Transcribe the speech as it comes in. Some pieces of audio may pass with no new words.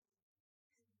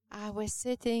I was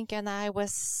sitting and I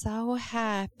was so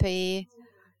happy.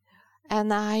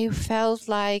 And I felt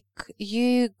like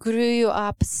you grew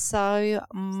up so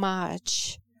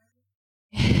much.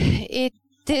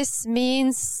 This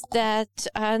means that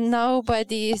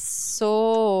nobody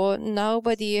saw,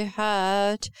 nobody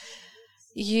heard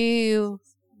you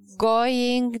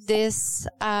going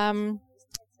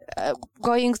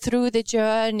through the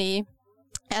journey.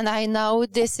 And I know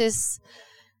this is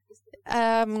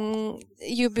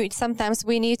sometimes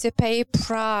we need to pay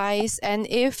price, and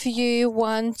if you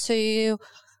want to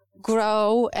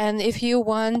grow and if you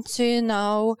want to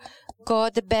know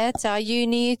God better, you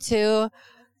need to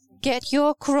get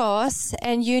your cross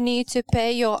and you need to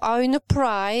pay your own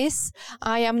price.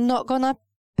 I am not gonna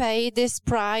pay this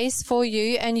price for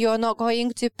you, and you're not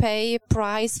going to pay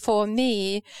price for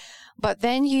me. But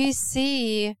then you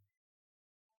see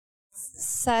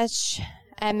such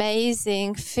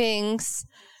amazing things,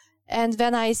 and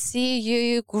when I see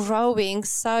you growing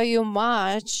so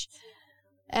much,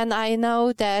 and I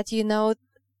know that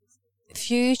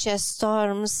future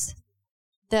storms,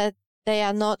 that they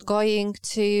are not going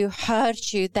to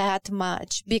hurt you that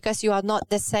much because you are not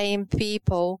the same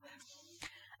people.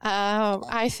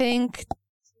 I think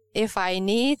if I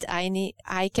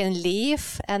can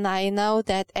leave, and I know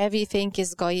that everything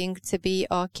is going to be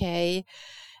okay.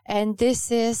 And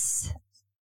this is,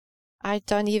 I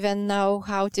don't even know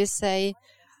how to say,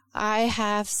 I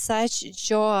have such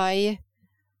joy,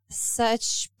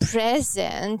 such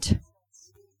present,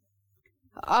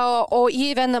 or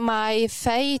even my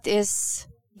faith is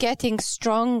getting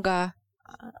stronger.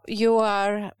 You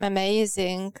are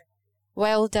amazing.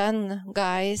 Well done,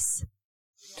 guys.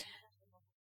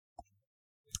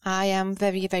 I am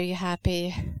very, very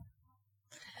happy.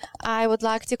 I would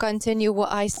like to continue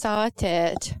what I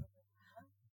started.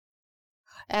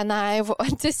 And I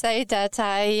want to say that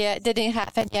I didn't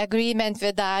have any agreement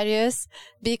with Darius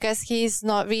because he's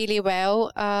not really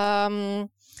well.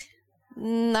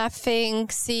 Nothing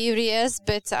serious,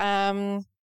 but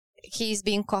he's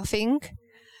been coughing.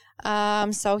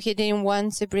 So he didn't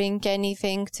want to bring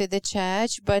anything to the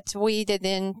church, but we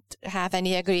didn't have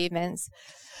any agreements.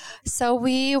 So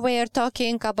we were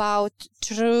talking about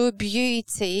true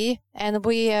beauty, and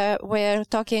we were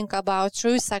talking about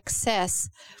true success.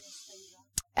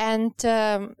 And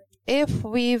if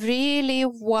we really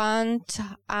want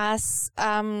us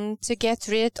to get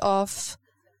rid of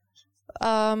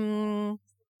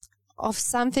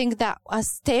something that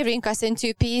was tearing us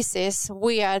into pieces,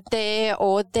 we are there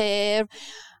or there.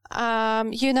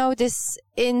 This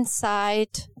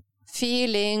inside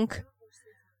feeling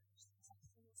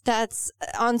that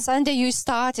on Sunday you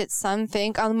started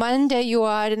something, on Monday you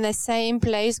are in the same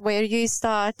place where you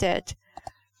started.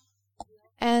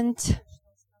 And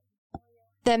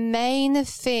the main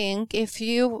thing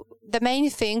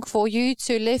for you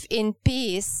to live in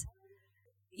peace,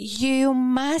 you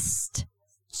must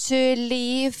to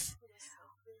leave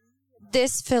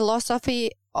this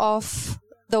philosophy of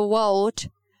the world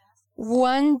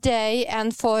one day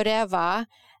and forever,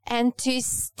 and to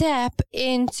step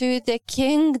into the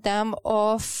kingdom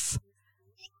of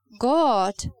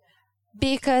God,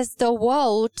 because the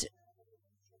world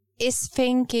is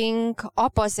thinking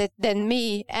opposite than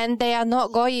me, and they are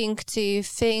not going to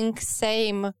think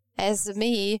same as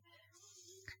me.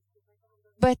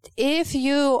 But if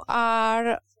you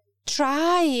are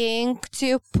trying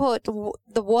to put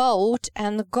the world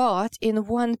and God in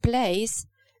one place,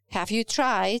 have you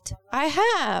tried? I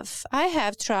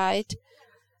have tried.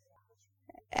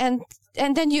 And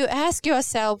then you ask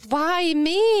yourself, why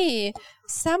me?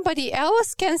 Somebody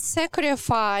else can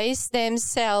sacrifice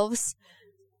themselves.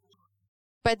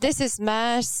 But this is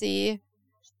mercy.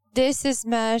 This is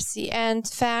mercy, and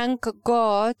thank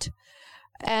God.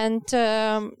 And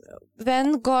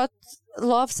when God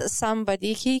loves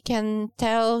somebody, He can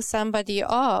tell somebody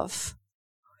off,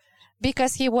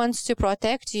 because He wants to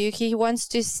protect you. He wants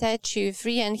to set you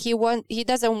free, and He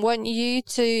doesn't want you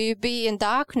to be in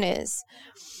darkness.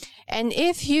 And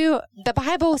the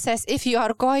Bible says, if you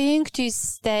are going to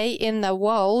stay in the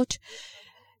world,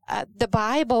 the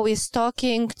Bible is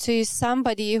talking to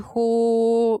somebody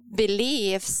who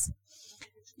believes,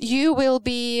 you will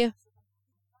be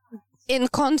in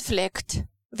conflict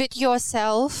with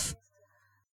yourself,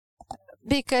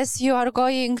 because you are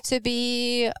going to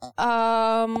be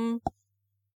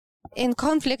in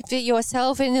conflict with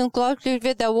yourself and in conflict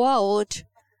with the world.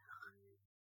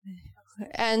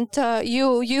 And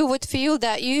you would feel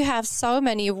that you have so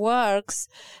many works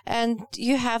and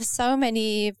you have so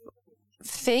many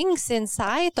things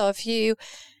inside of you,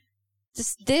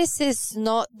 this is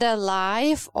not the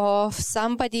life of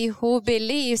somebody who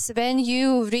believes. When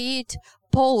you read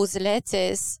Paul's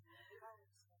letters,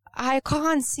 I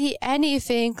can't see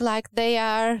anything like they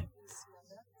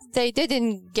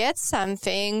didn't get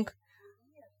something.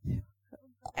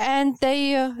 And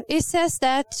it says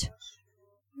that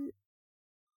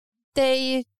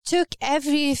they took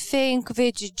everything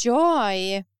with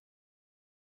joy.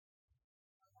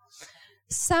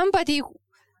 Somebody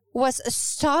was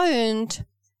stoned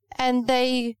and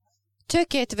they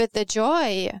took it with the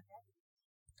joy.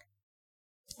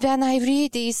 When I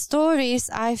read these stories,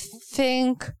 I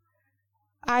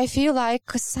feel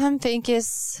like something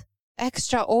is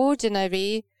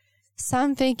extraordinary.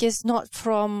 Something is not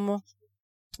from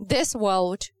this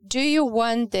world. Do you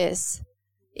want this?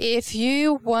 If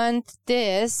you want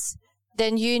this,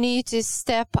 then you need to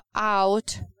step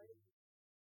out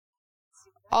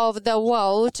of the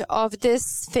world of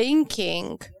this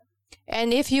thinking.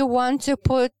 And if you want to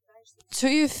put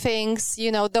two things,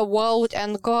 the world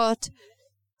and God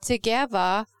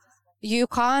together, you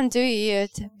can't do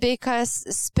it, because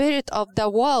spirit of the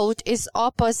world is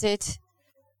opposite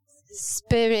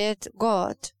spirit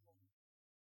God.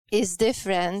 Is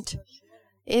different,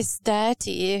 is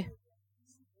dirty,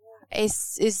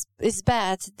 is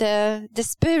bad. The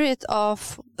spirit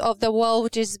of the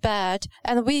world is bad,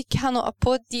 and we cannot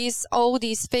put all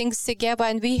these things together,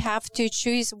 and we have to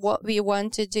choose what we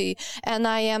want to do. And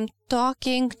I am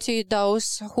talking to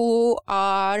those who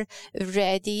are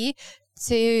ready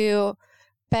to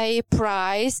pay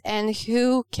price and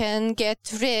who can get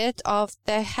rid of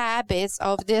the habits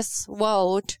of this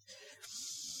world.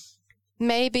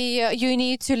 Maybe you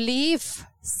need to leave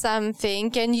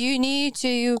something and you need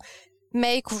to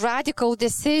make radical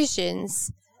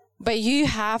decisions, but you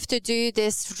have to do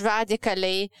this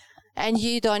radically, and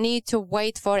you don't need to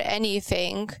wait for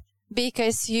anything,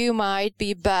 because you might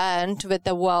be burned with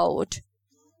the world.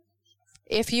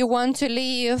 If you want to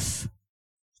leave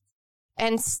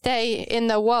and stay in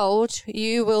the world,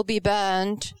 you will be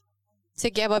burned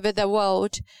together with the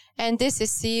world, and this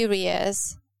is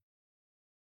serious.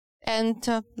 And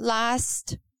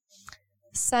last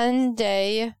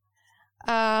Sunday,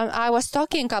 I was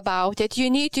talking about it. You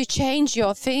need to change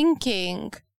your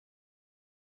thinking.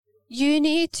 You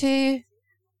need to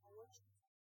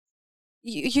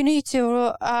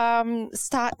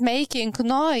start making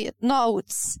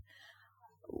notes.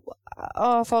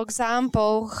 For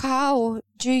example, how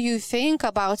do you think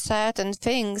about certain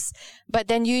things? But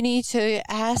then you need to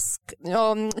ask,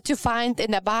 to find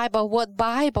in the Bible what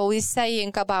Bible is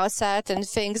saying about certain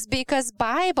things, because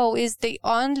Bible is the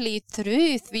only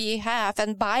truth we have,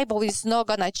 and Bible is not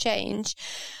gonna change.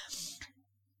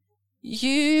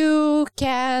 You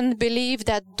can believe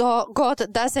that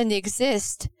God doesn't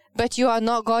exist, but you are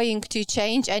not going to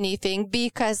change anything,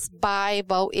 because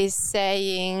Bible is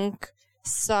saying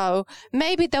so.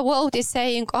 Maybe the world is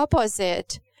saying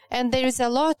opposite, and there is a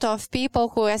lot of people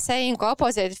who are saying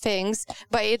opposite things,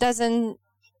 but it doesn't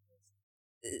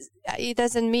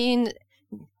mean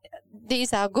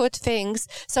these are good things.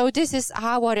 So this is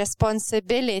our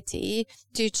responsibility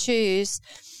to choose.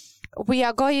 We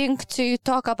are going to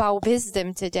talk about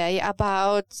wisdom today,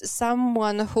 about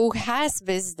someone who has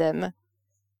wisdom.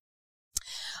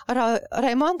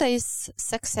 Raimonda is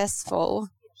successful.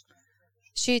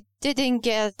 She didn't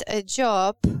get a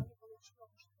job.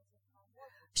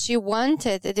 She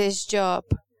wanted this job.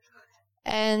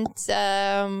 And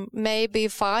maybe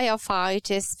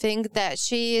firefighters think that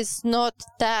she is not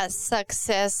that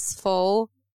successful.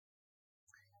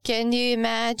 Can you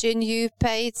imagine you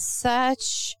paid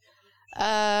such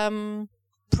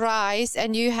price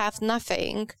and you have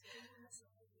nothing?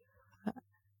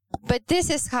 But this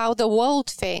is how the world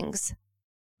thinks.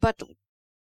 But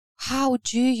how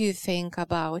do you think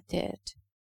about it?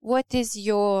 What is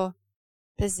your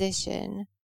position?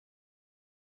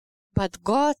 But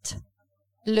God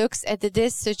looks at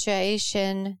this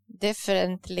situation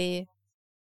differently.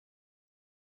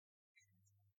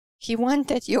 He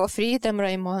wanted your freedom,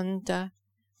 Raimonda,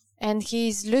 and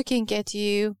He's looking at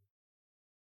you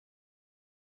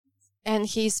and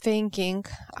He's thinking,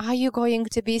 are you going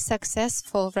to be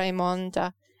successful,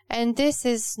 Raimonda? And this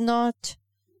is not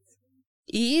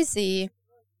easy.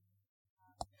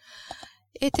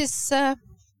 It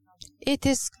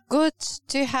is good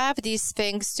to have these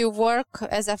things, to work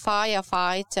as a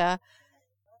firefighter,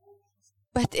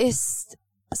 but it's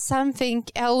something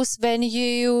else when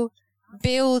you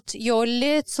build your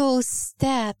little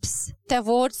steps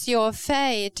towards your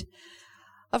faith.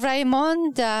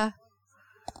 Raimonda,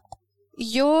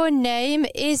 your name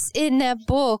is in a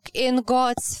book, in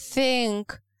God's thing.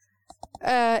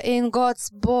 in God's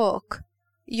book.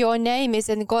 Your name is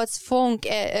in God's book,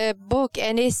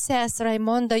 and it says,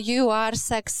 Raimonda, you are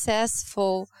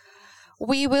successful.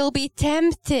 We will be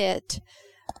tempted,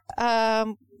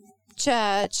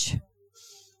 church,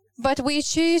 but we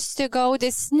choose to go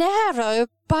this narrow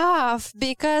path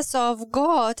because of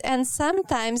God, and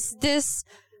sometimes this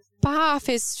path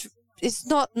is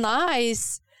not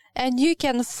nice, and you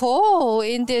can fall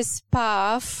in this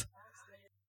path.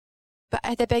 But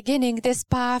at the beginning, this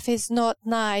path is not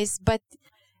nice, but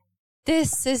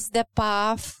this is the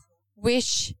path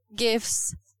which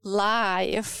gives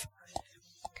life.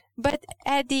 But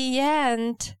at the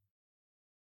end,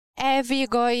 are we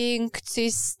going to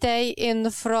stay in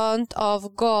front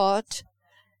of God?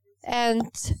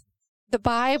 And the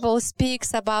Bible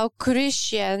speaks about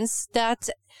Christians that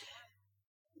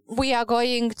we are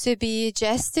going to be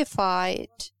justified.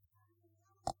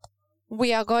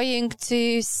 We are going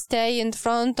to stay in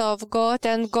front of God,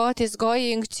 and God is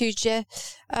going to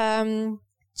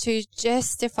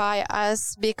justify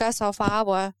us because of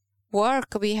our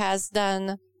work we has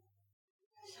done.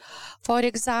 For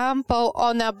example,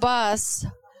 on a bus,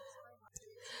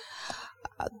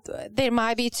 there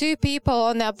might be 2 people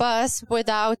on a bus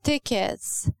without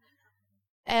tickets,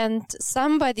 and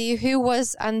somebody who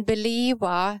was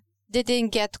unbeliever didn't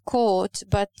get caught,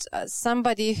 but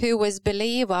somebody who was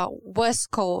believer was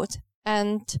caught,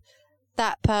 and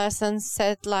that person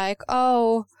said like,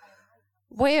 oh,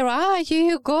 where are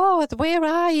you, God? Where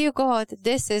are you, God?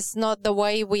 This is not the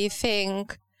way we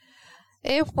think.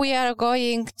 If we are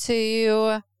going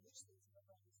to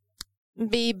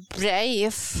be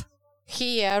brave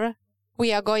here,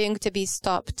 we are going to be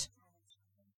stopped.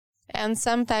 And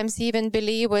sometimes even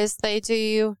believers, they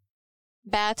do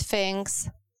bad things.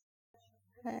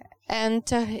 And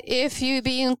if you're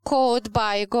being called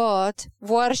by God,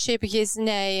 worship His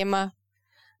name,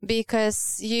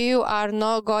 because you are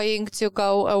not going to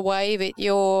go away with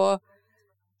your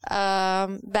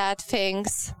bad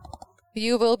things.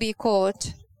 You will be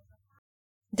caught.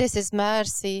 This is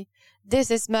mercy.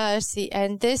 This is mercy,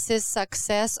 and this is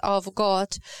success of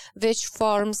God, which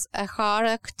forms a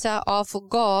character of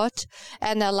God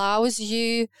and allows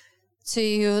you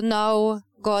to know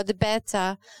God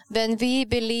better. When we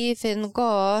believe in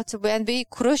God, when we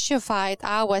crucified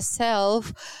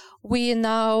ourselves, we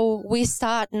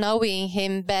start knowing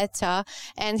Him better,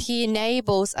 and He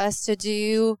enables us to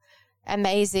do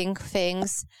amazing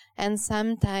things. And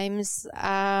sometimes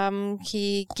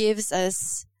He gives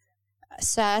us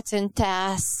certain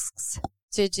tasks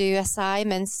to do,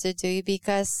 assignments to do,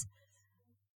 because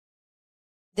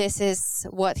this is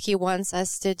what He wants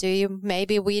us to do.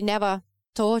 Maybe we never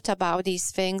thought about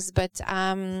these things, but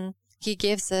He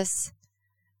gives us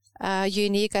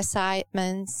unique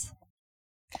assignments.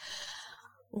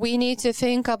 We need to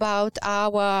think about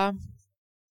our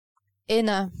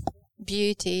inner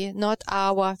beauty, not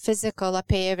our physical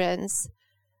appearance,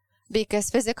 because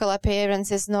physical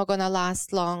appearance is not going to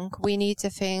last long. We need to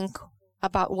think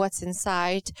about what's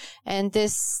inside, and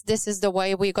this is the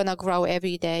way we're going to grow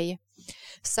every day.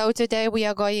 So today we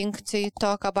are going to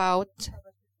talk about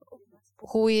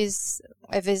who is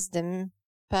a wisdom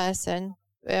person,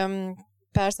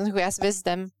 person who has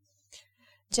wisdom.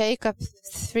 Jacob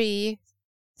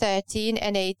 3:13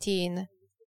 and 18.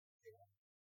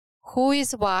 Who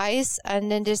is wise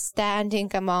and understanding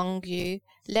among you?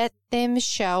 Let them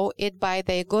show it by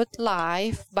their good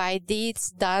life, by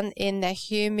deeds done in the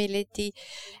humility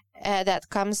that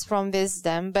comes from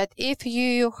wisdom. But if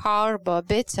you harbor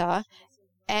bitter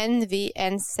envy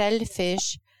and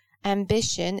selfish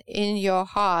ambition in your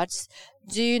hearts,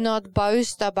 do not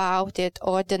boast about it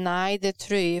or deny the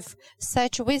truth.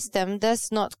 Such wisdom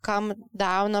does not come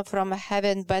down from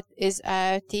heaven, but is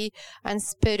earthy and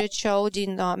spiritual,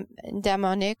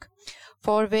 demonic.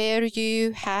 For where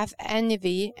you have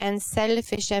envy and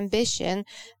selfish ambition,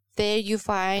 there you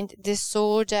find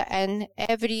disorder and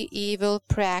every evil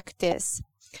practice.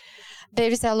 There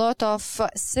is a lot of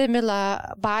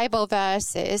similar Bible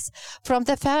verses. From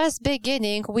the first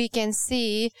beginning, we can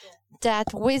see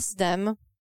that wisdom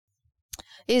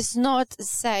is not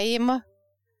same.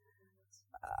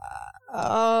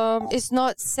 It's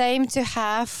not same to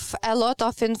have a lot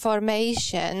of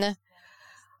information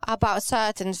about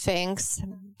certain things.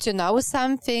 To know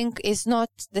something is not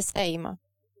the same.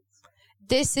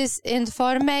 This is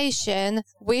information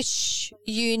which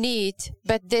you need,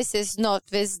 but this is not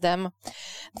wisdom.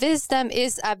 Wisdom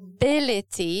is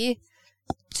ability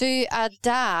to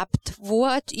adapt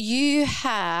what you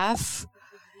have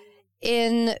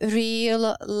in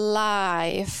real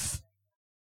life.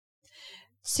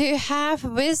 To have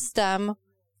wisdom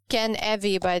can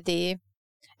everybody.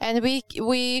 and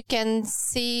we can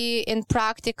see in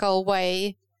practical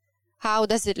way how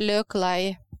does it look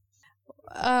like.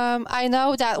 I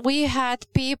know that we had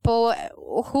people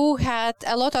who had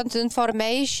a lot of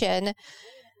information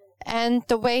and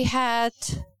they had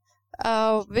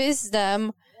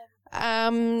wisdom.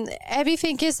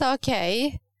 Everything is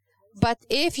okay. But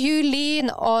if you lean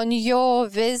on your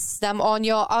wisdom, on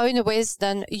your own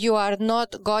wisdom, you are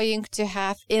not going to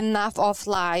have enough of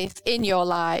life in your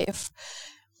life.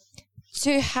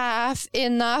 To have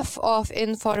enough of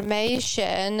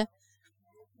information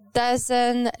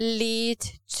doesn't lead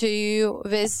to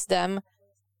wisdom.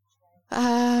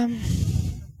 There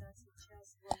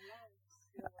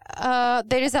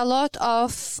is a lot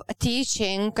of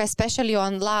teaching, especially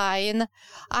online.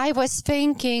 I was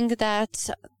thinking that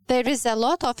there is a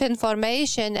lot of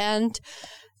information and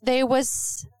there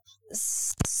was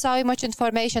so much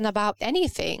information about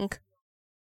anything.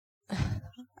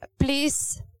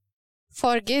 Please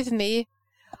forgive me.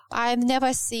 I've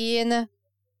never seen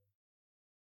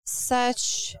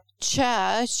such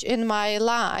church in my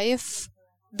life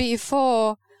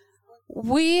before.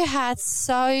 We had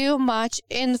so much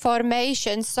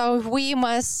information, so we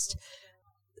must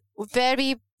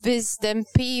very wisdom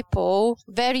people,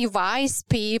 very wise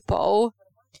people,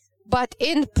 but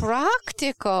in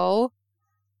practical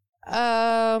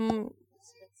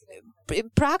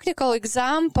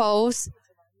examples,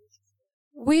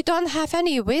 we don't have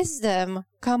any wisdom.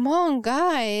 Come on,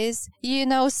 guys. You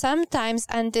know, sometimes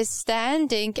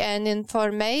understanding and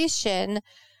information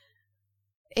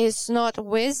is not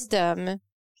wisdom.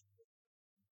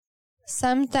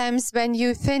 Sometimes when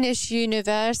you finish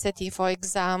university, for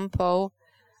example,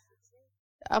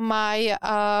 my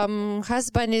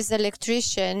husband is an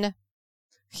electrician.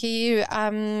 He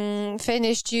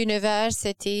finished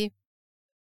university.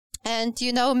 And,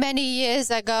 you know, many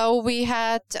years ago, we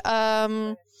had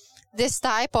this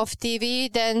type of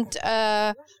TV. Then,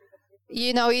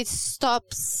 you know, it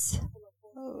stops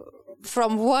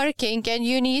from working and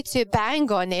you need to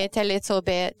bang on it a little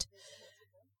bit.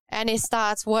 And it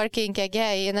starts working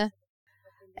again.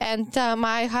 And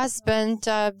my husband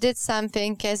did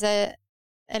something as an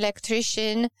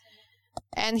electrician.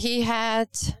 And he had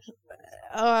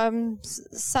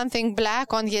something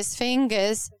black on his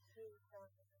fingers.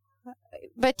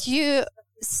 But you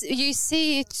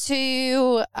see,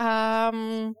 to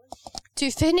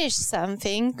finish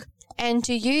something and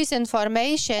to use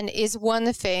information is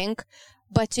one thing,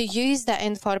 but to use the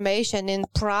information in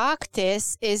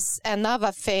practice is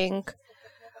another thing.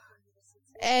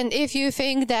 And if you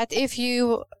think that if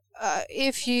you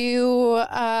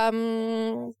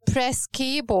press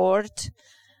keyboard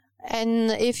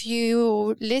and if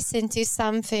you listen to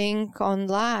something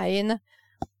online,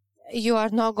 you are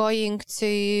not going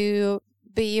to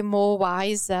be more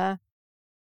wiser.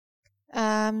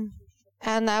 And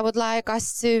I would like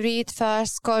us to read 1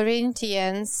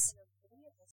 Corinthians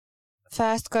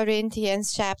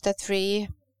chapter 3,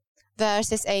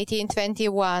 verses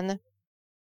 18-21.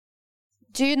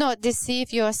 Do not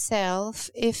deceive yourself.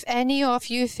 If any of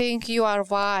you think you are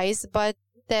wise, but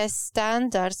the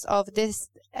standards of this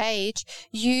age,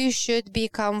 you should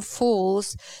become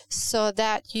fools, so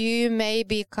that you may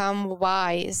become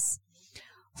wise.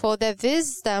 For the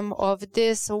wisdom of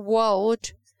this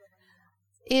world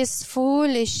is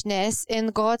foolishness in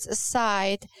God's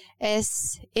sight,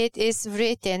 as it is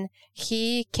written,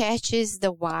 He catches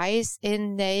the wise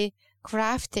in their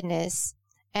craftiness.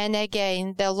 And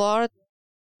again, the Lord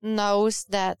knows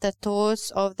that the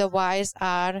thoughts of the wise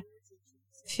are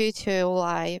futile.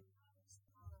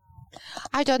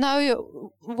 I don't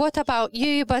know what about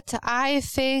you, but I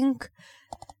think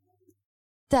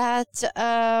that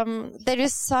there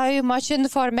is so much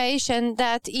information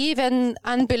that even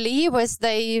unbelievers,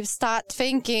 they start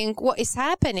thinking, what is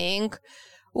happening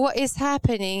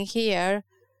here?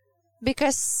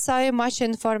 Because so much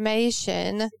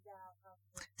information.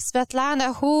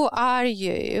 Svetlana, who are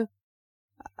you?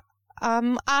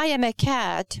 I am a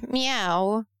cat.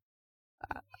 Meow.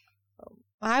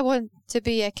 I want to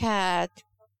be a cat.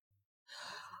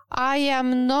 I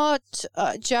am not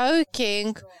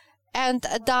joking, and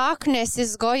darkness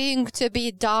is going to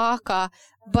be darker,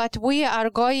 but we are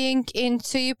going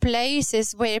into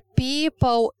places where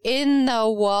people in the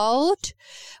world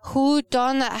who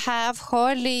don't have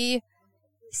Holy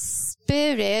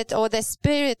Spirit or the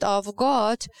Spirit of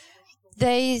God,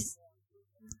 they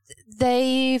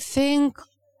think,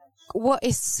 what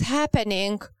is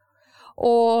happening?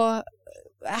 Or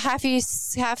have you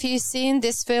seen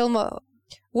this film,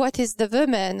 What is the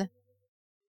Woman?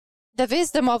 The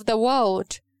wisdom of the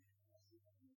world.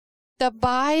 The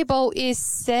Bible is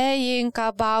saying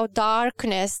about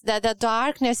darkness, that the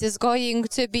darkness is going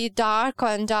to be darker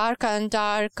and darker and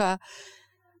darker.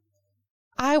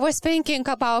 I was thinking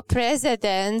about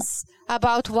presidents,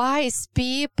 about wise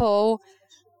people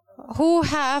who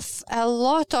have a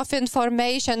lot of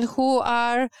information, who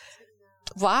are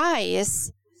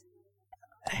wise,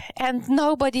 and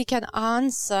nobody can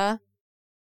answer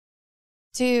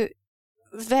to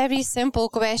very simple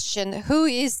question, who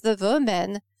is the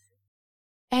woman?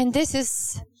 And this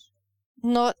is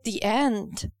not the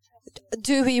end.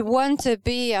 Do we want to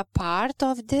be a part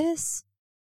of this?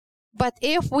 But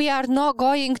if we are not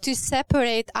going to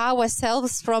separate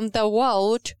ourselves from the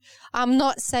world, I'm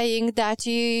not saying that if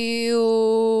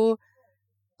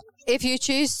you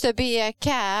choose to be a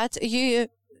cat, you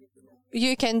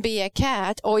can be a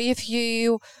cat, or if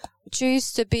you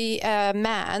choose to be a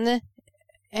man,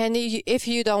 and if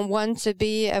you don't want to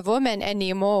be a woman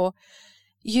anymore,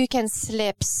 you can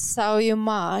slip so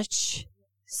much,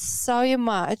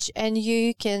 and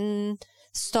you can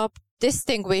stop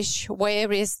distinguish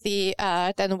where is the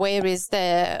earth and where is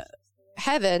the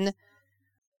heaven.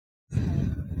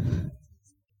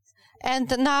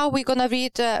 And now we're going to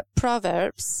read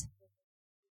Proverbs.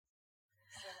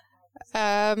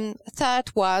 Third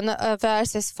one,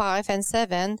 verses 5 and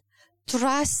 7.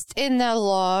 Trust in the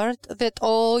Lord with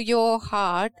all your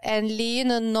heart and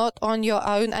lean not on your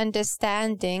own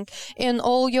understanding. In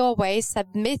all your ways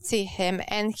submit to him,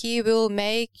 and he will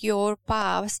make your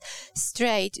paths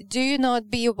straight. Do not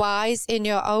be wise in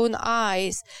your own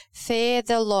eyes. Fear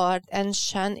the Lord and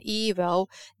shun evil.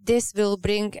 This will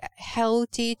bring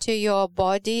health to your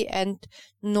body and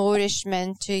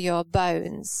nourishment to your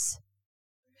bones.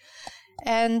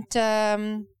 And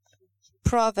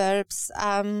Proverbs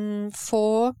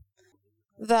 4,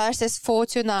 verses 4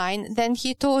 to 9. Then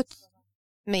he taught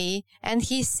me, and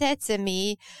he said to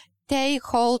me, take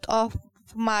hold of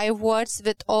my words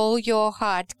with all your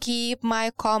heart. Keep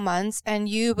my commands, and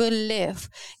you will live.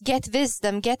 Get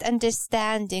wisdom, get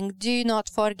understanding. Do not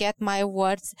forget my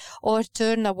words or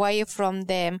turn away from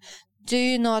them.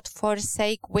 Do not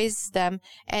forsake wisdom,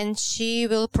 and she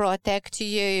will protect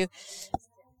you.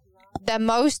 The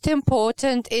most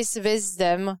important is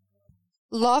wisdom.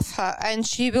 Love her, and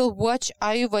she will watch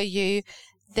over you.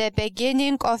 The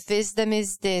beginning of wisdom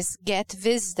is this: get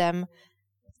wisdom.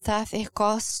 That it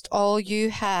costs all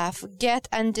you have. Get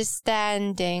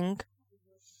understanding.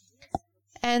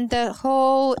 And the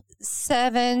whole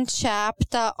 7th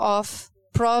chapter of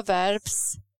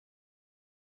Proverbs,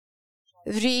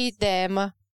 read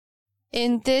them.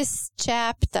 In this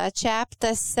chapter,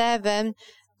 chapter 7,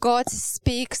 God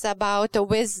speaks about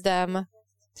wisdom,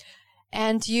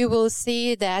 and you will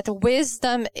see that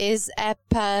wisdom is a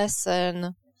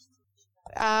person.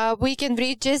 We can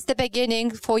read just the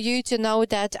beginning for you to know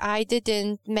that I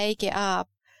didn't make it up.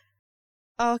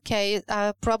 Okay,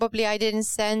 probably I didn't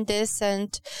send this,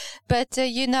 but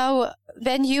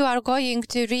when you are going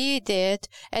to read it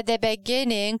at the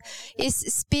beginning, it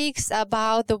speaks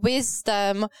about the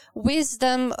wisdom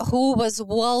who was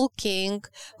walking,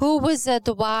 who was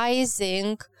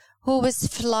advising, who was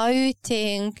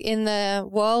floating in the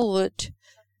world.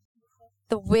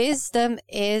 The wisdom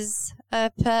is a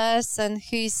person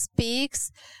who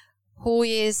speaks, who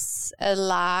is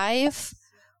alive.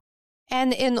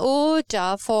 And in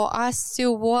order for us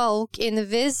to walk in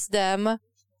wisdom,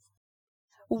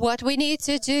 what we need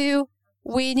to do,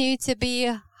 we need to be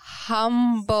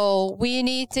humble. We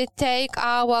need to take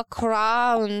our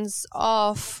crowns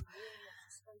off.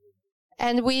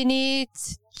 And we need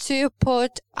to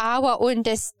put our own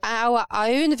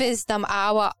wisdom,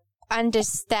 our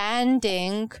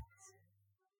understanding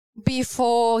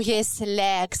before his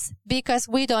legs, because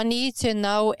we don't need to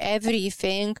know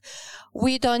everything.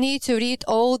 We don't need to read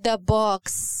all the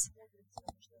books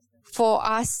for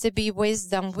us to be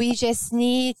wisdom. We just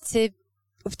need to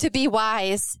be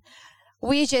wise.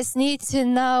 We just need to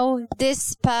know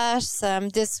this person,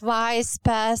 this wise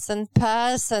person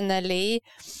personally,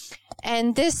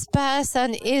 and this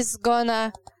person is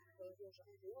gonna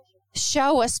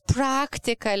show us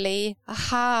practically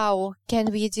how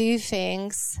can we do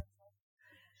things.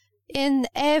 In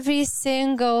every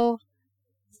single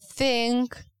thing,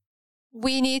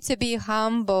 we need to be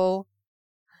humble.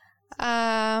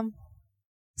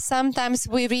 Sometimes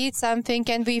we read something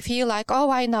and we feel like, oh,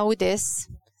 I know this,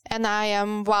 and I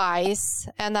am wise,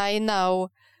 and I know.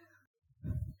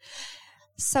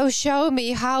 So show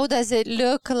me, how does it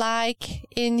look like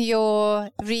in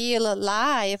your real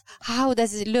life? How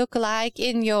does it look like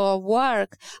in your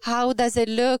work? How does it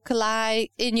look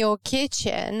like in your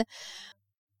kitchen?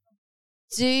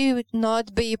 Do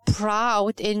not be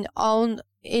proud in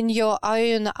in your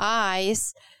own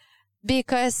eyes,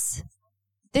 because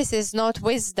this is not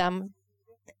wisdom.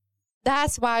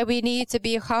 That's why we need to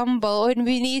be humble, and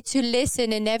we need to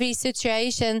listen in every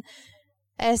situation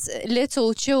as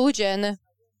little children.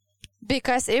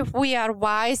 Because if we are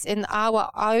wise in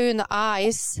our own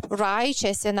eyes,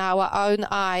 righteous in our own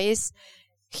eyes,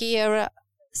 here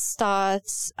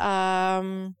starts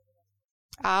our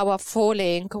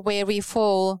falling, where we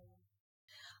fall.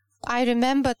 I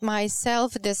remembered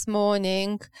myself this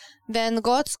morning when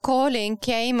God's calling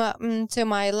came to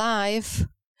my life.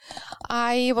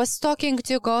 I was talking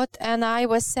to God and I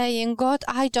was saying, God,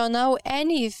 I don't know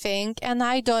anything, and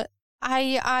I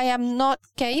am not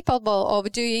capable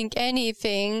of doing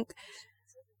anything.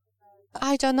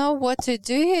 I don't know what to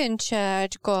do in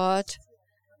church, God.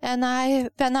 And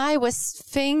when I was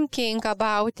thinking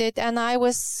about it, and I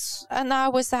was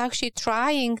actually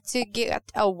trying to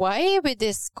get away with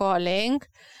this calling,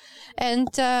 and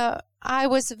I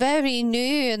was very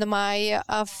new in my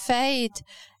faith,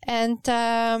 and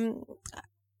I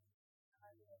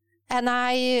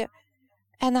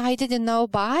didn't know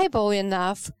Bible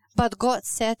enough. But God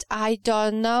said, I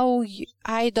don't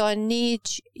need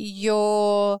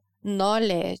your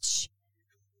knowledge.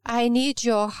 I need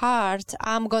your heart.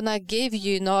 I'm gonna give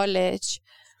you knowledge.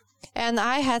 And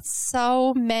I had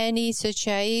so many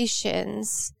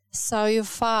situations so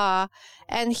far,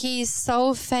 and He's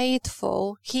so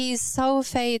faithful. He's so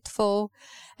faithful.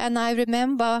 And I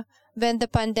remember when the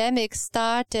pandemic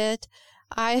started,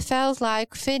 I felt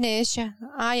like finish.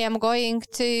 I am going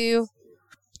to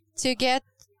get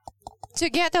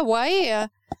away,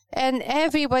 and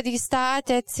everybody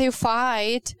started to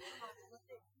fight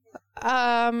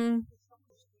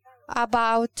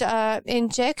about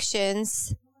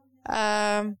injections,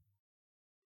 and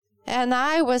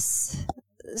I was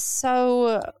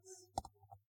so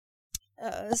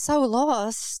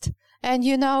lost. And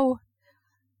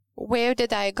where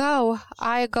did I go?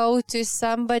 I go to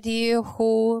somebody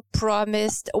who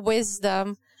promised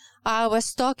wisdom. I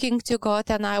was talking to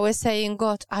God and I was saying,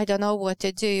 God, I don't know what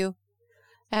to do.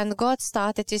 And God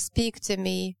started to speak to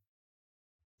me.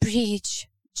 Preach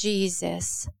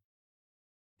Jesus.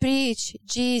 Preach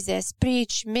Jesus.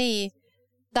 Preach me.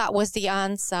 That was the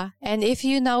answer. And if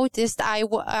you noticed, I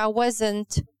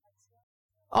wasn't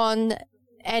on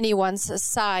anyone's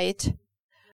side.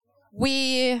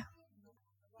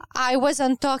 I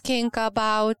wasn't talking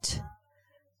about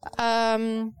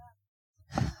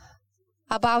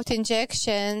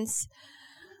injections.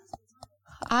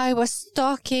 I was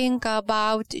talking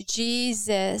about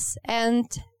Jesus, and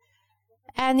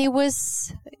it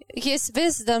was His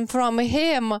wisdom from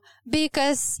Him,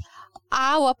 because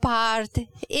our part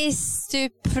is to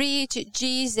preach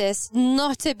Jesus,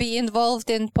 not to be involved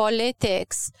in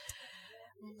politics.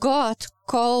 God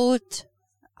called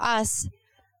us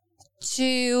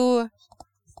to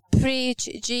preach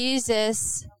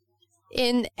Jesus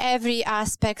in every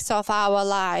aspect of our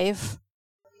life,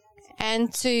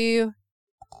 and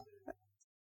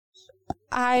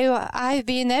I've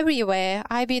been everywhere.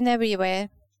 I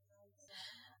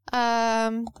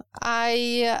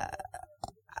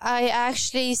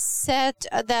actually said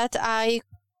that I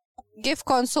give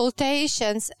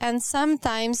consultations, and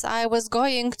sometimes I was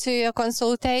going to a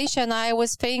consultation, I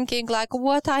was thinking like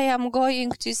what I am going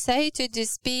to say to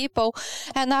these people,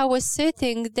 and I was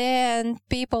sitting there and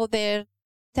people there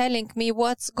telling me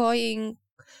what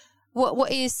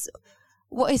is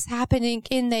happening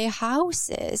in their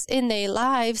houses, in their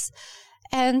lives.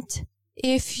 And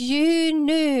if you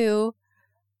knew,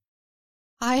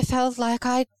 I felt like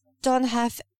I don't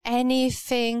have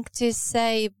anything to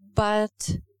say,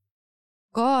 but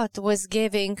God was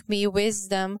giving me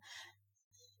wisdom.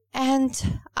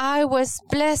 And I was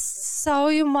blessed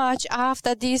so much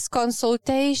after these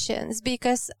consultations,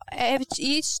 because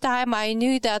each time I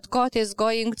knew that God is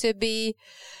going to be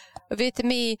with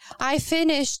me. I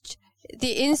finished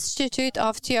the Institute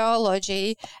of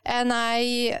Theology and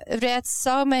I read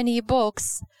so many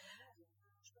books,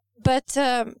 but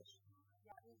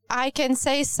I can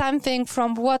say something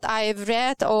from what I've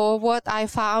read or what I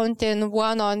found in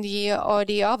one or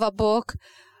the other book,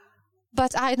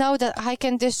 but I know that I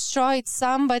can destroy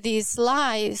somebody's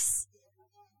lives.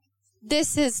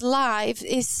 This life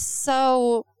is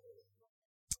so...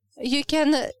 You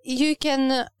can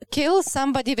kill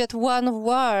somebody with one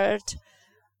word.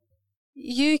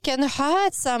 You can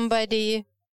hurt somebody.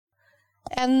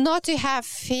 And not to have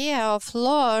fear of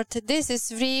Lord, this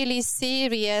is really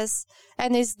serious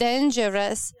and is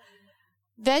dangerous.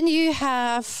 When you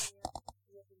have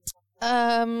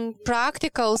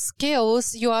practical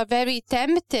skills, you are very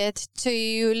tempted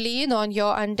to lean on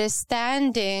your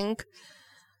understanding.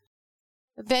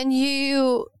 when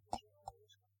you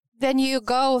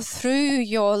go through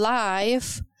your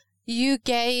life, you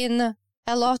gain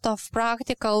a lot of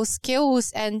practical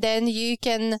skills, and then you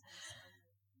can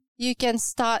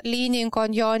start leaning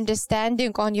on your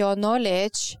understanding, on your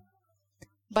knowledge.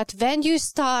 But when you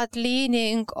start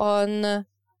leaning on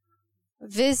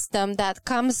wisdom that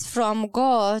comes from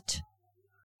God,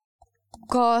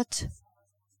 God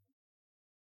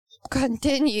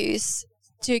continues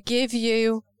to give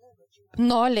you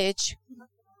knowledge,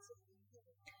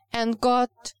 and God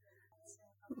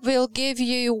will give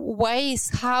you ways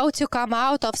how to come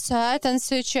out of certain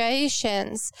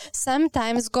situations.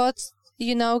 Sometimes God,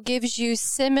 gives you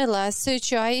similar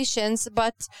situations,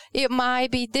 but it might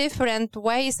be different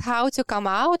ways how to come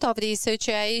out of these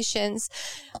situations.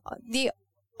 The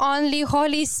only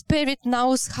Holy Spirit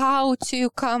knows how to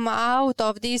come out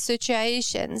of these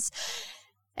situations.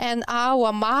 And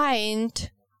our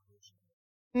mind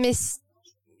can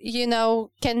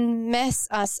mess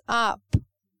us up.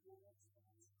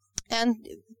 And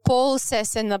Paul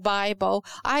says in the Bible,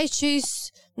 I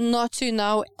choose not to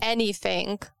know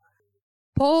anything.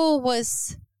 Paul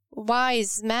was a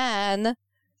wise man,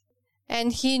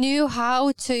 and he knew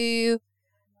how to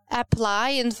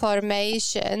apply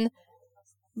information,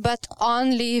 but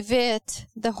only with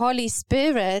the Holy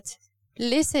Spirit,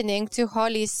 listening to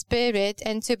Holy Spirit,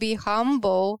 and to be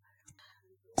humble.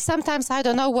 Sometimes I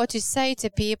don't know what to say to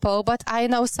people, but I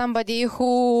know somebody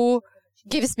who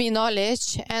gives me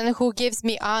knowledge and who gives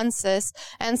me answers.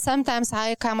 And sometimes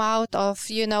I come out of,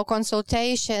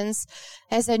 consultations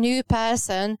as a new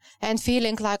person and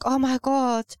feeling like, oh my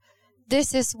God,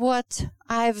 this is what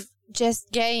I've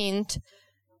just gained.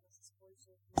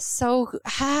 So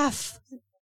have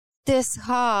this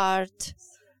heart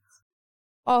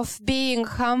of being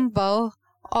humble,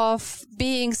 of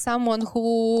being someone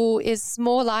who is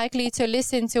more likely to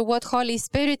listen to what Holy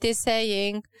Spirit is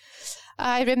saying.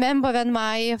 I remember when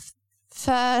my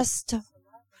first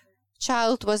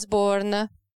child was born,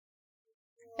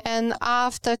 and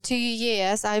after 2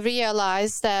 years, I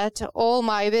realized that all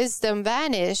my wisdom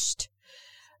vanished.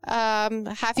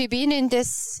 Have you been in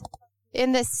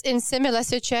similar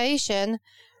situation?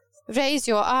 Raise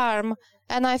your arm.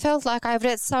 And I felt like I've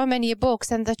read so many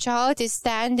books, and the child is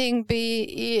standing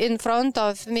in front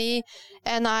of me,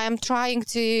 and I am trying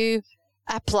to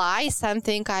apply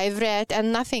something I've read,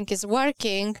 and nothing is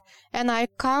working. And I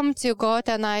come to God,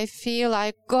 and I feel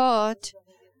like, God,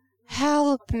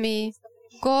 help me.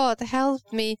 God, help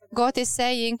me. God is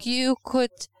saying, you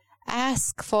could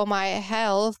ask for my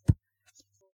help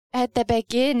at the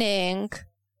beginning.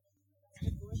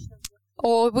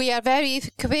 Or we are very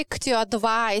quick to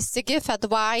give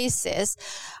advices.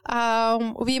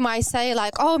 We might say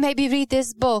like, oh, maybe read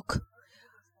this book.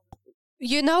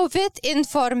 With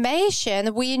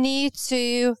information, we need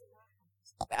to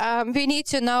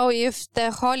know if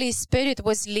the Holy Spirit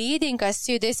was leading us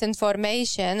to this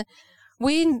information.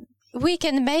 We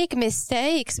can make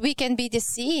mistakes. We can be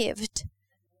deceived.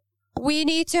 We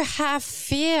need to have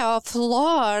fear of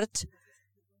Lord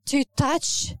to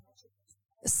touch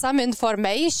some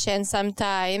information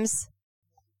sometimes,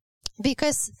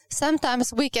 because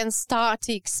sometimes we can start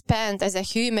to expand as a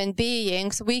human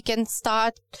beings. We can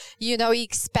start,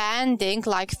 expanding,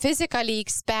 like physically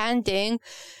expanding,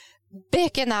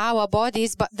 big in our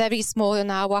bodies, but very small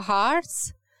in our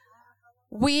hearts.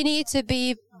 We need to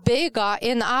be bigger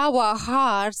in our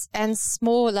hearts and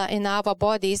smaller in our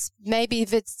bodies. Maybe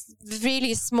with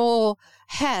really small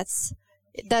heads,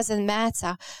 it doesn't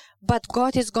matter. But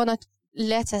God is going to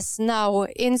let us know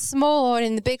in small or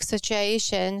in big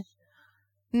situation,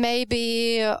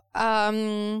 maybe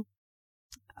how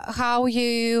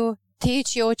you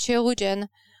teach your children.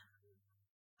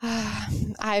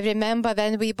 I remember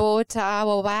when we bought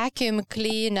our vacuum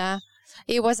cleaner.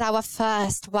 It was our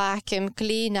first vacuum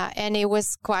cleaner, and it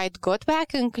was quite good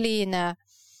vacuum cleaner.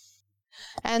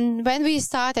 And when we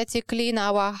started to clean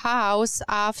our house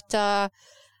after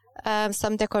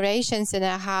some decorations in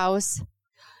our house,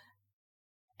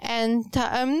 and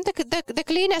the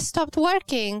cleaner stopped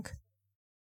working.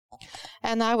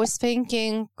 And I was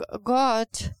thinking, God.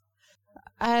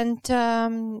 And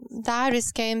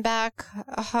Darius came back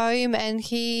home, and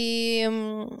he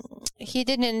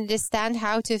didn't understand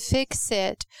how to fix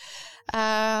it.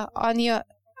 On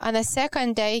a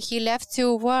second day, he left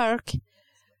to work,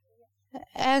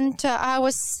 and I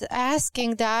was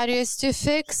asking Darius to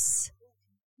fix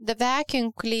the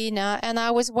vacuum cleaner, and I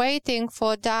was waiting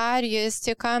for Darius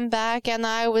to come back, and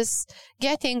I was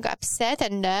getting upset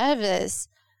and nervous.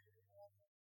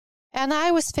 And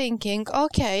I was thinking,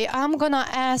 okay, I'm gonna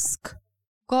ask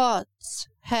God's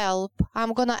help.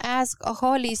 I'm going to ask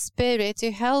Holy Spirit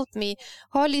to help me.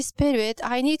 Holy Spirit,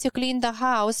 I need to clean the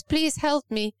house. Please help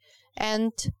me.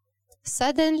 And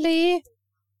suddenly,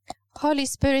 Holy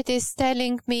Spirit is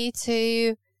telling me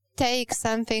to take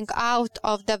something out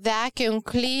of the vacuum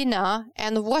cleaner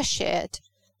and wash it,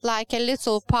 like a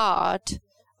little part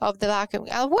of the vacuum.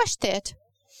 I washed it.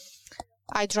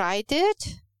 I dried it.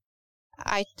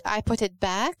 I put it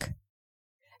back,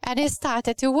 and it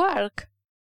started to work.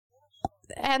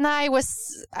 And I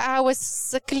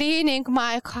was cleaning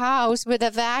my house with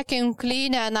a vacuum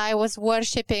cleaner, and I was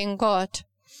worshiping God.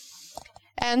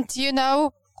 And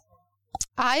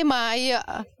I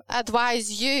might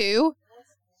advise you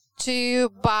to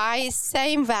buy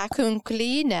same vacuum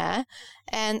cleaner,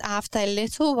 and after a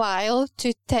little while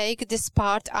to take this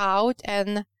part out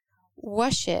and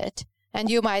wash it. And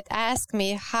you might ask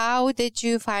me, how did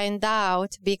you find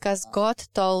out? Because God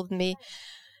told me.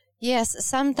 Yes,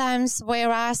 sometimes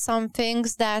there are some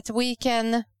things that we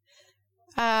can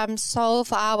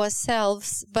solve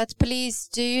ourselves, but please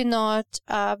do not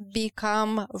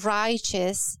become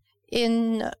righteous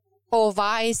or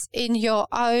wise in your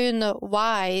own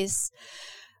wise.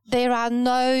 There are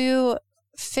no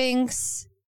things,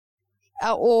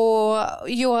 or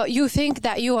you think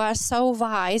that you are so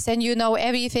wise and you know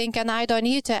everything, and I don't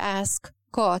need to ask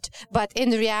God. But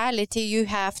in reality, you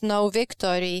have no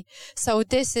victory. So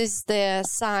this is the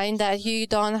sign that you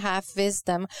don't have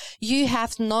wisdom. You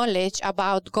have knowledge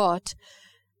about God.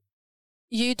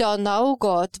 You don't know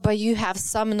God, but you have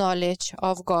some knowledge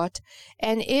of God.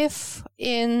 And if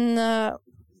in a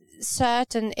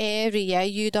certain area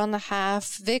you don't have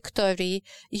victory,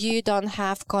 you don't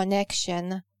have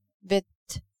connection with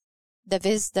the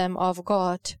wisdom of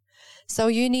God. So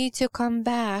you need to come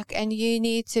back, and you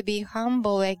need to be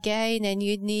humble again, and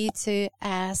you need to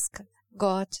ask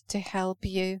God to help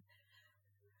you.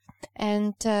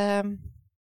 And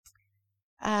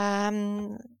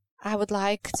I would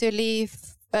like to read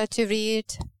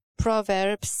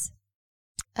Proverbs.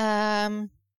 Do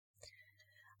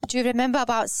you remember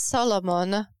about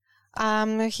Solomon?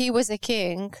 He was a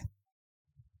king.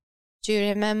 Do you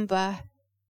remember?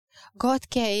 God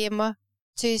came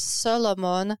to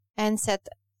Solomon and said,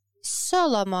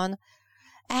 Solomon,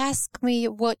 ask me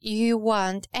what you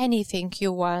want, anything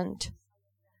you want.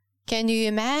 Can you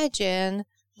imagine?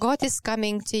 God is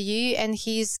coming to you and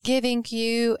He's giving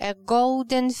you a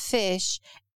golden fish.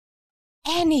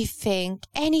 Anything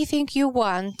you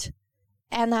want,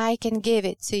 and I can give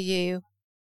it to you.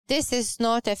 This is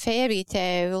not a fairy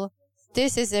tale.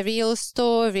 This is a real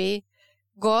story.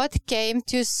 God came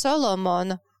to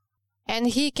Solomon, and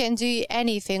he can do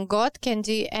anything. God can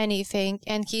do anything.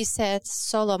 And he said,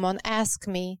 Solomon, ask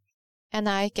me, and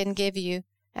I can give you.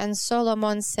 And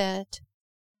Solomon said,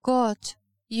 God,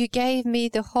 you gave me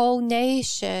the whole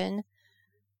nation,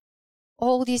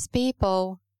 all these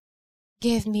people.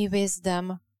 Give me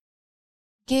wisdom.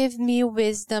 Give me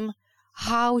wisdom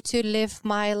how to live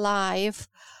my life,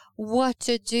 what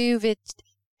to do with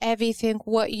everything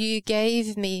what you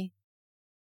gave me.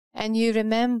 And you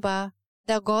remember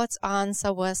that God's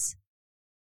answer was,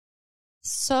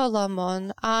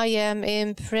 Solomon, I am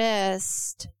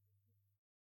impressed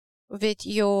with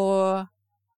your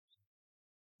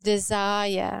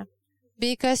desire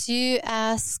because you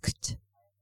asked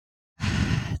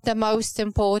the most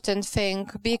important thing,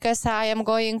 because I am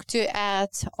going to add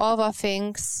other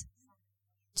things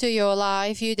to your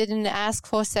life. You didn't ask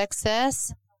for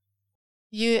success.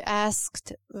 You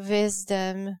asked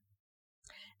wisdom.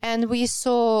 And we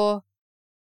saw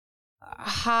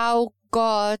how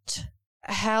God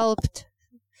helped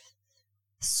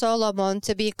Solomon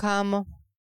to become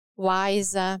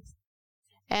wiser.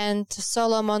 And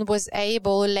Solomon was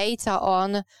able later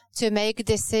on to make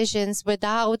decisions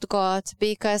without God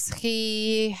because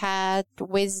he had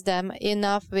wisdom,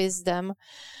 enough wisdom.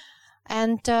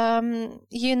 And,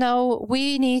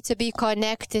 we need to be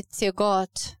connected to God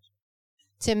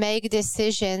to make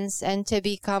decisions and to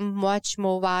become much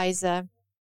more wiser.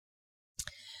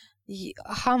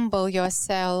 Humble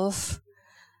yourself.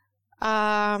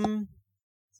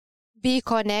 Be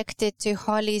connected to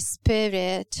Holy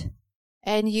Spirit,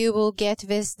 and you will get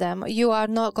wisdom. You are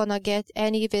not going to get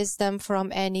any wisdom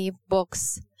from any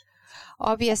books.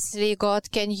 Obviously,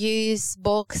 God can use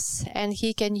books and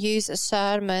He can use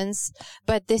sermons,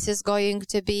 but this is going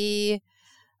to be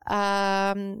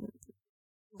God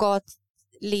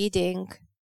leading.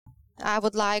 I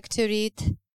would like to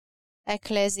read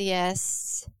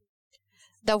Ecclesiastes.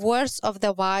 The words of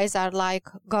the wise are like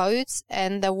goads,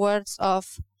 and the words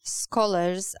of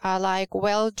scholars are like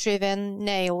well-driven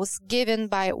nails given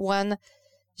by one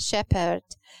shepherd.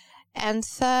 And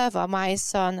further, my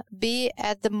son, be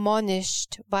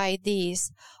admonished by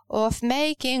these. Of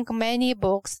making many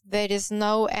books there is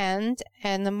no end,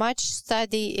 and much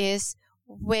study is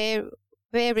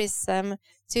wearisome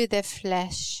to the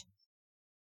flesh.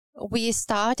 We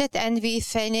started and we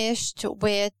finished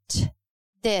with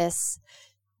this.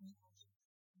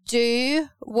 Do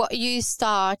what you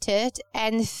started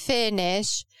and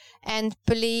finish, and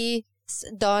please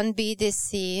don't be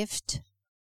deceived.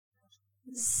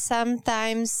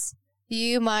 Sometimes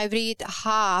you might read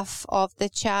half of the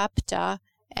chapter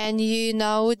and you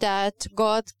know that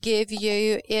God gave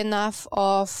you enough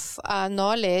of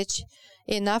knowledge,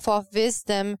 enough of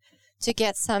wisdom to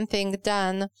get something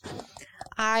done.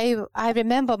 I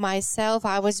remember myself,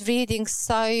 I was reading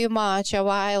so much a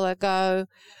while ago.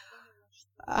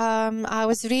 I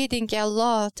was reading a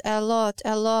lot, and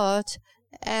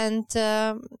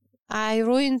I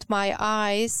ruined my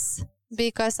eyes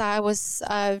because I was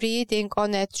reading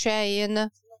on a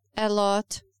train a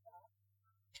lot.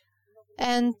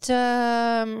 And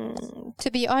to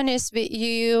be honest with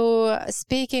you,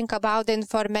 speaking about the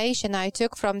information I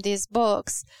took from these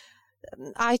books,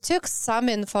 I took some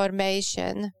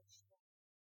information.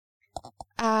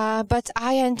 But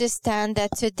I understand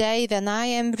that today when I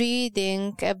am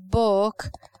reading a book,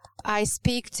 I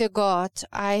speak to God.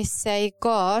 I say,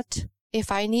 God,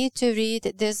 if I need to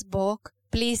read this book,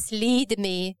 please lead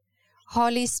me.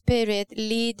 Holy Spirit,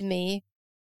 lead me.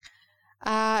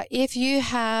 If you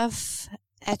have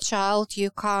a child you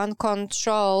can't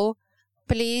control,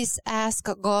 please ask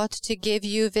God to give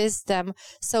you wisdom.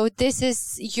 So this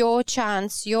is your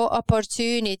chance, your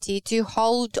opportunity to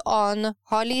hold on,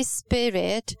 Holy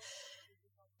Spirit,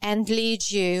 and lead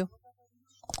you.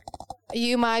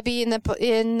 You might be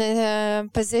in a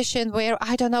position where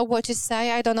I don't know what to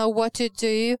say, I don't know what to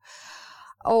do.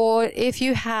 Or if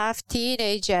you have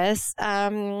teenagers,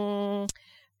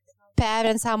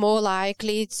 parents are more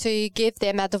likely to give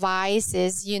them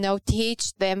advices,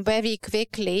 teach them very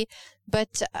quickly.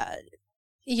 But,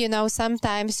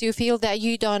 sometimes you feel that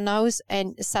you don't know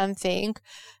something.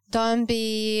 Don't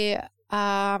be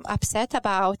upset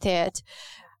about it.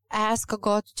 Ask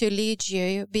God to lead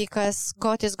you, because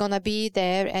God is going to be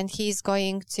there and He's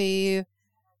going to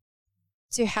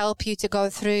help you to go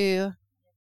through.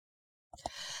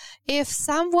 If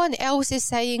someone else is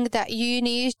saying that you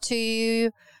need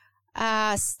to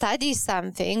study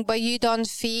something, but you don't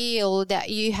feel that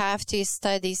you have to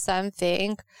study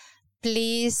something,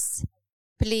 please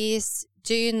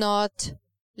do not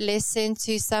listen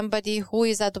to somebody who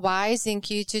is advising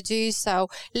you to do so.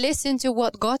 Listen to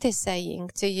what God is saying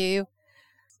to you.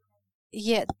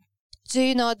 Yet,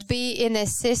 do not be in a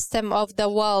system of the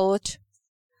world.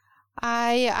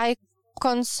 I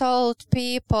consult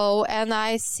people and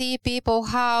I see people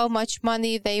how much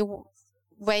money they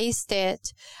wasted,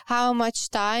 how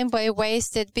much time they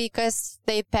wasted because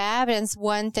their parents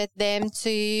wanted them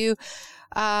to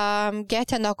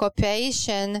get an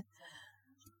occupation,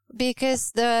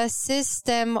 because the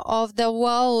system of the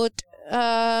world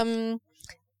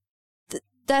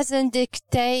doesn't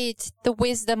dictate the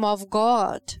wisdom of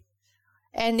God.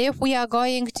 And if we are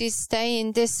going to stay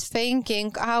in this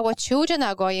thinking, our children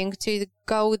are going to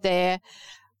go there.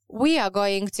 We are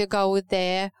going to go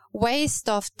there. Waste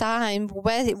of time,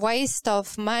 waste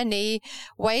of money,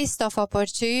 waste of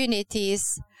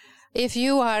opportunities. If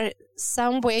you are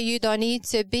somewhere you don't need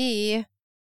to be,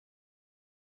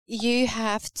 you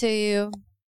have to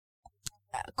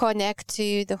connect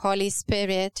to the Holy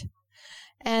Spirit.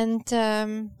 And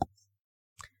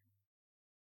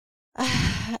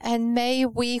may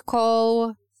we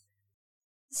call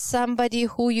somebody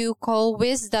who you call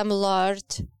wisdom, Lord.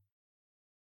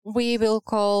 We will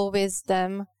call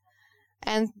wisdom.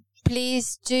 And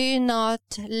please do not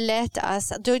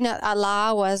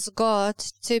allow us, God,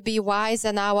 to be wise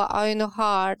in our own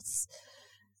hearts.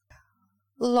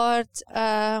 Lord,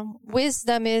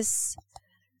 wisdom is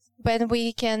when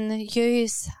we can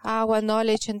use our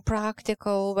knowledge in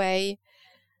practical way.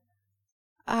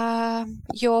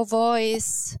 Your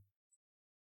voice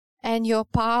and your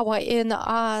power in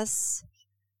us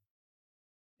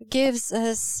gives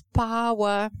us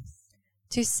power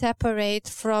to separate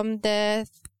from the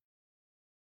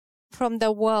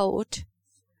world.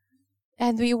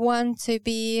 And we want to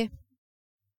be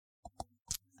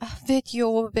with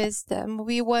your wisdom.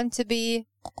 We want to be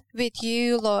with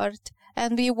you, Lord.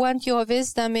 And we want your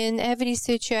wisdom in every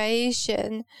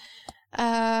situation.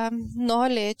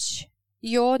 Knowledge,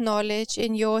 your knowledge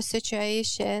in your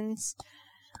situations.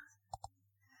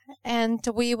 And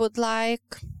we would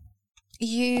like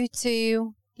you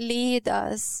to lead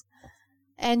us.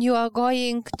 And you are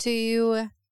going to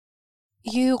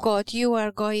you, God, you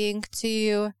are going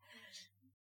to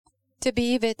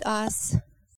be with us.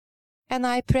 And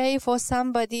I pray for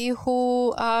somebody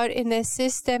who are in a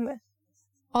system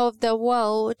of the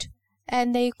world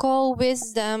and they call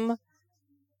wisdom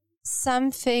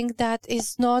something that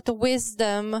is not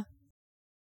wisdom.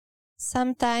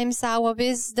 Sometimes our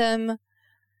wisdom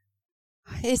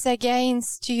is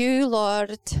against you,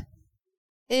 Lord,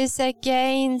 is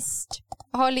against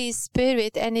Holy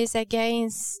Spirit and is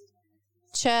against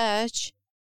church.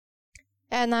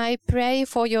 And I pray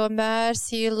for your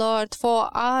mercy, Lord, for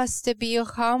us to be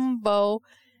humble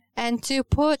and to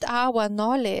put our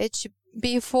knowledge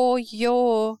before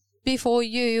you.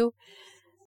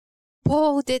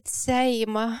 Paul did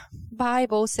same.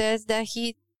 Bible says that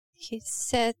he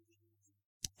said,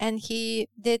 and he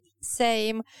did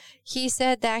same. He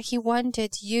said that he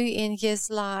wanted you in his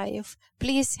life.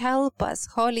 Please help us,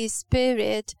 Holy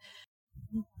Spirit,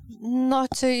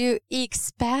 not to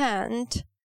expand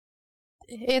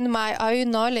in my own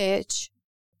knowledge,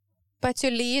 but to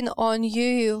lean on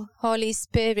you, Holy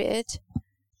Spirit.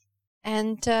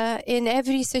 And in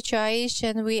every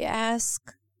situation, we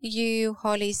ask you,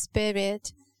 Holy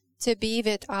Spirit, to be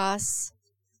with us.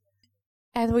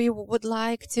 And we would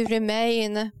like to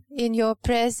remain in your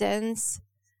presence.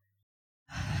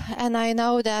 And I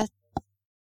know that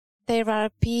there are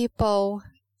people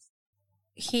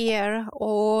here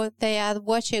or they are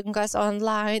watching us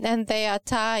online and they are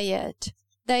tired.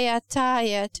 They are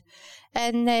tired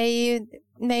and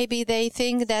maybe they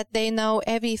think that they know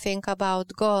everything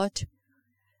about God,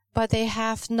 but they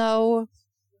have no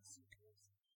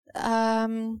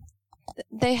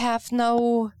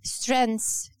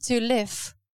strength to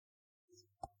live.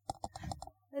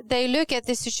 They look at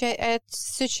the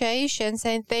situations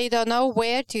and they don't know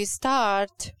where to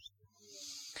start.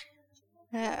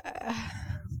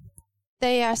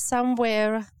 They are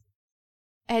somewhere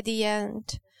at the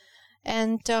end.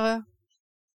 And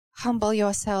humble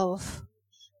yourself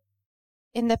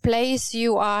in the place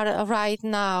you are right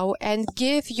now and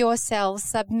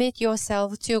submit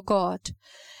yourself to God.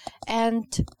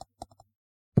 And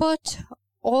put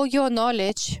all your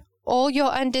knowledge, all your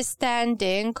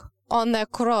understanding on the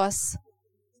cross.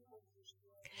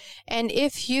 And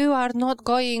if you are not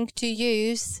going to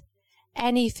use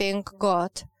anything,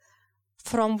 God,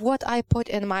 from what I put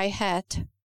in my head,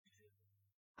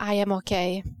 I am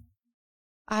okay.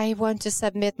 I want to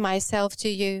submit myself to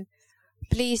you.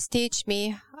 Please teach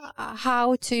me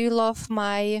how to love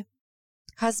my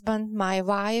husband, my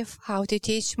wife, how to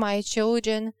teach my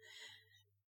children.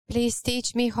 Please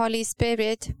teach me, Holy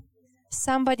Spirit.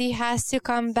 Somebody has to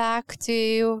come back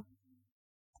to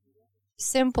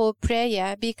simple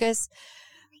prayer, because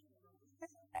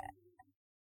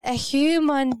a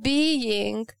human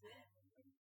being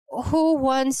who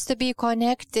wants to be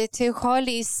connected to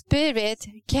Holy Spirit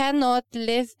cannot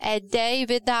live a day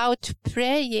without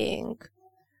praying.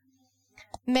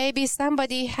 Maybe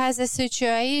somebody has a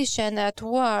situation at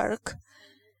work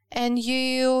and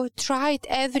you tried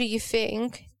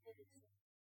everything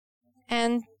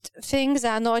and things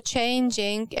are not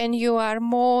changing and you are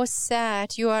more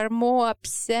sad, you are more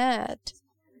upset.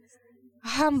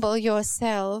 Humble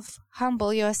yourself,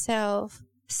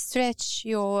 stretch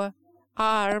your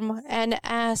arm and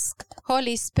ask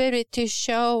Holy Spirit to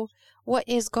show what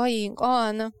is going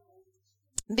on,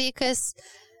 because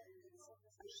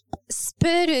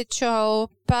spiritual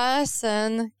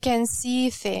person can see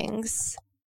things.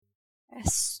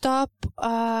 Stop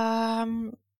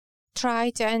try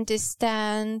to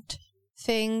understand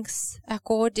things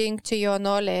according to your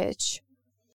knowledge.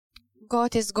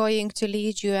 God is going to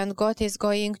lead you and God is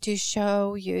going to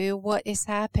show you what is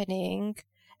happening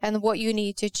and what you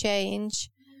need to change.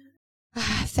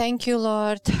 Thank you,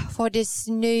 Lord, for this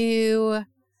new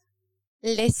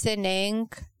listening,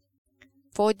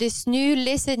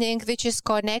 which is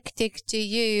connected to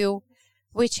you,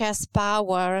 which has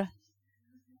power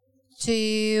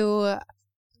to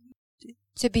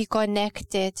be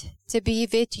connected, to be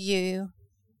with you.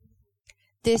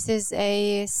 This is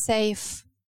a safe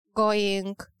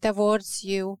going towards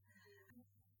you.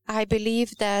 I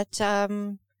believe that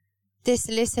this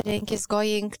listening is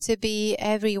going to be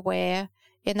everywhere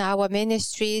in our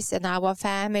ministries and our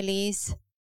families.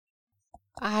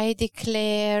 I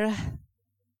declare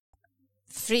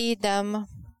freedom.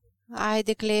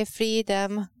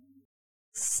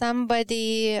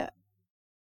 Somebody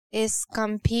is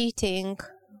competing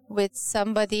with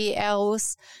somebody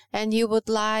else and you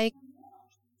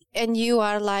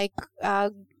are like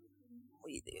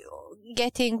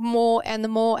getting more and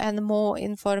more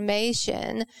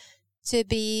information to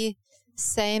be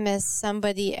same as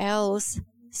somebody else.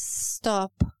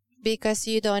 Stop. because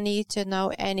you don't need to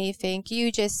know anything.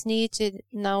 You just need to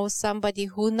know somebody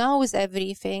who knows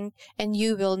everything, and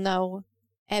you will know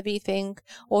everything,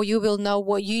 or you will know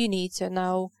what you need to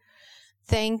know.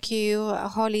 Thank you,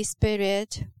 Holy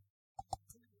Spirit,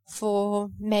 for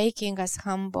making us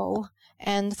humble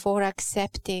and for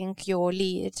accepting your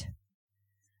lead.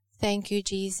 Thank you,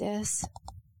 Jesus.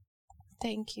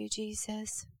 Thank you,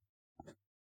 Jesus.